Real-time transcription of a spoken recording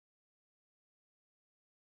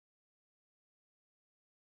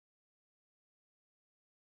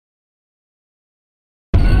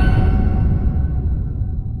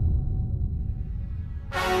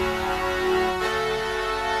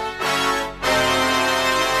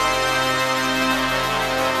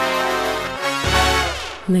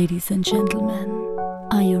Ladies and gentlemen,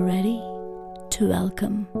 are you ready to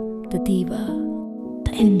welcome the diva,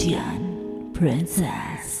 the Indian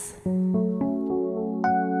princess?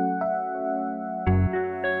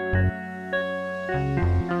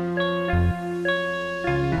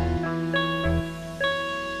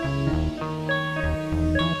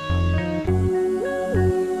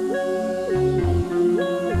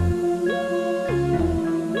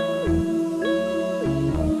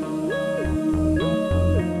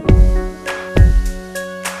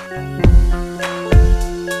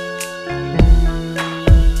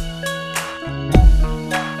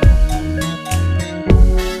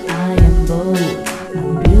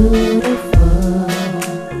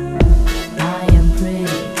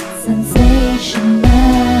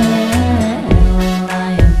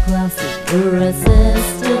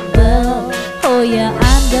 Irresistible. Oh yeah,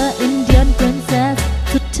 I'm the Indian princess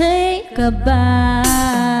to take a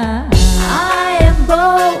bath. I am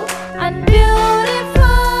bold and beautiful.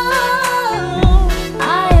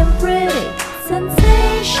 I am pretty,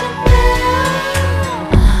 sensational.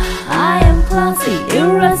 I am classy,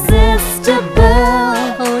 irresistible.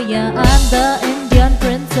 Oh yeah, I'm the Indian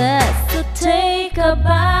princess to take a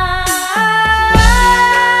bath.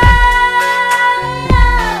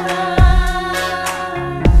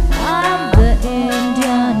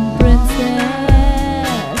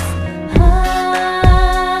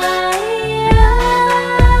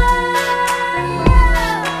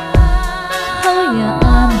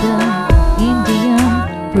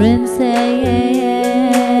 Princess,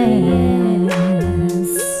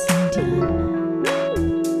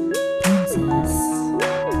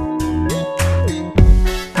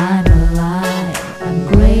 I'm alive, I'm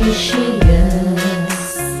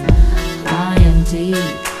gracious, I am deep,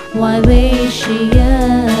 vivacious.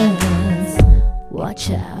 Watch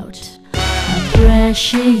out, I'm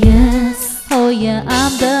precious. Oh yeah,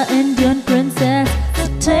 I'm the Indian princess to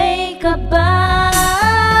take a bath.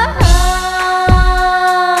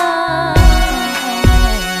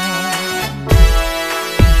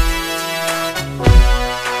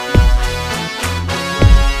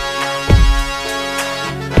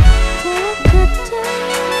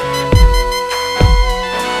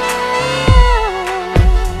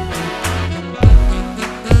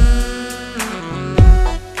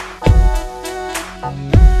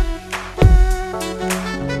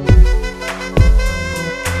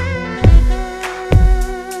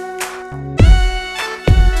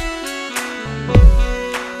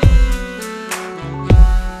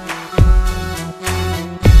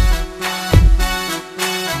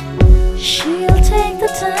 She'll take the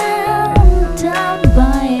town down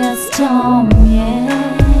by a storm, yeah.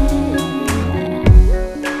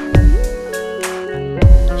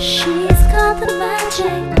 She's got the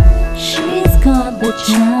magic, she's got the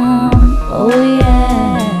charm, oh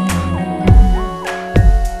yeah.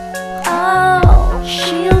 Oh,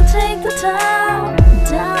 she'll take the town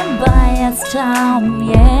down by a storm,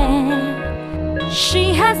 yeah.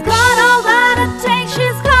 She has got all that it takes,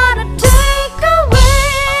 she's gonna take away.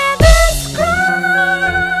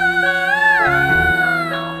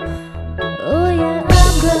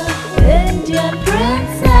 Indian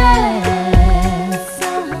princess,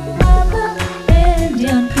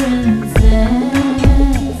 Indian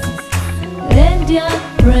princess, Indian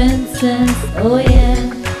princess, oh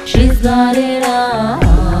yeah, she's got it all.